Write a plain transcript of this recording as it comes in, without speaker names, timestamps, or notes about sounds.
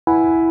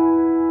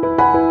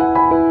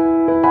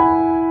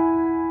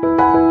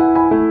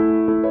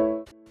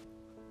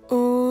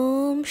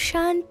Om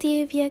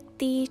Shanti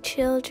Vyakti,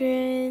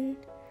 children.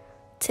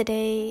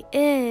 Today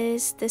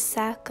is the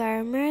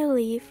Sakar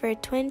Murli for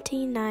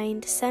 29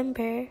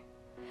 December.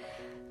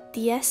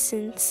 The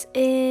essence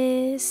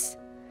is,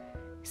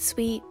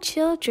 sweet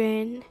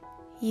children,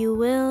 you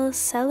will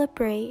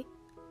celebrate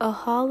a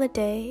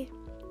holiday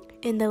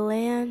in the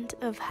land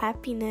of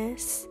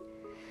happiness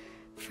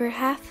for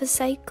half a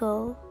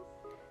cycle,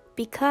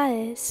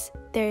 because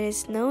there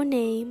is no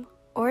name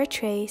or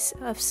trace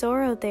of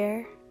sorrow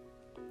there.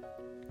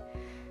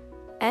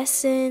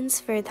 Essence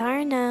for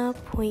Dharna,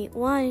 point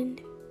 1.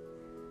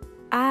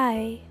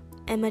 I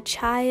am a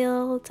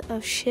child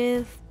of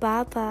Shiv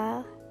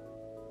Baba.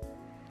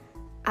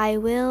 I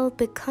will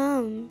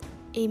become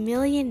a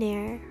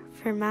millionaire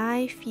for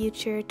my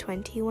future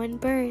 21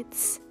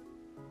 births.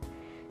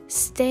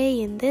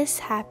 Stay in this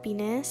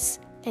happiness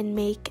and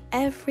make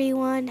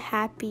everyone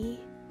happy.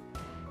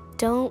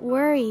 Don't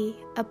worry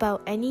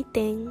about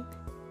anything.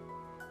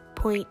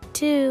 Point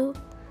 2.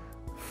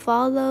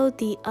 Follow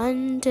the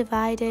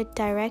undivided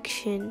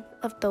direction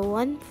of the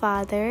One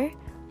Father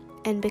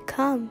and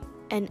become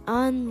an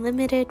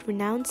unlimited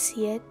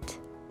renunciate.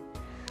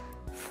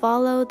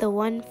 Follow the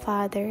One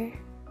Father.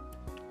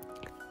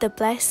 The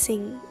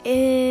blessing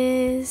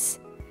is,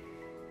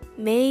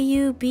 may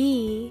you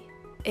be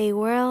a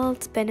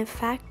world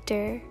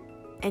benefactor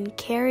and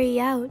carry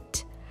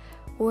out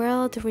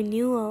world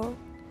renewal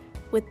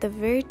with the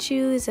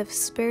virtues of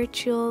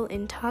spiritual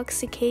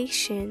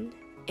intoxication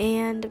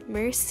and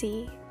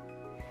mercy.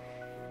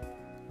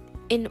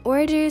 In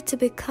order to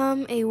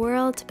become a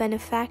world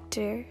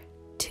benefactor,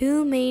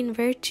 2 main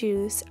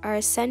virtues are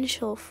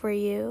essential for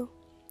you.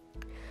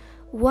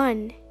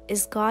 One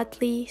is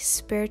godly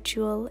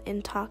spiritual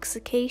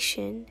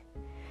intoxication,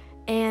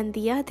 and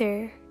the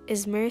other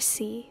is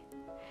mercy.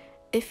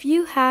 If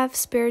you have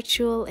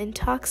spiritual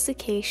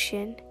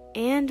intoxication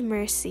and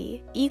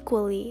mercy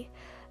equally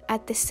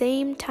at the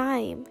same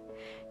time,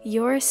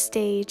 your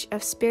stage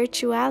of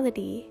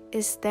spirituality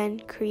is then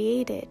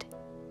created.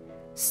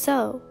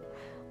 So,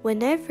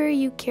 whenever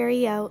you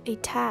carry out a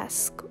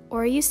task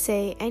or you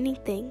say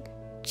anything,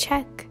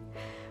 check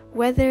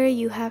whether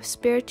you have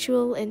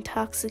spiritual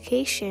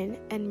intoxication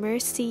and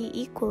mercy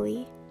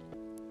equally.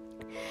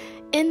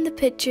 In the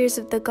pictures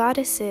of the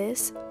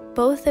goddesses,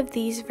 both of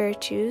these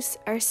virtues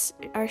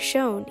are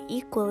shown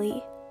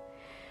equally.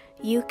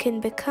 You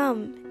can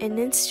become an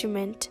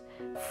instrument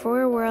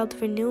for world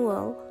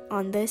renewal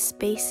on this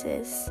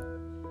basis.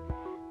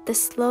 The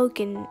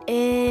slogan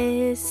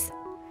is,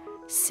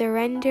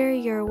 surrender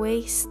your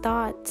waste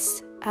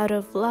thoughts out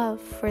of love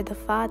for the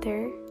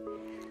Father.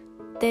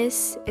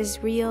 This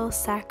is real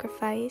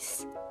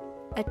sacrifice.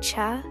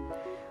 Acha,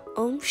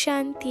 Om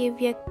Shanti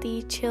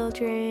Vyakti,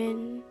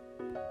 children.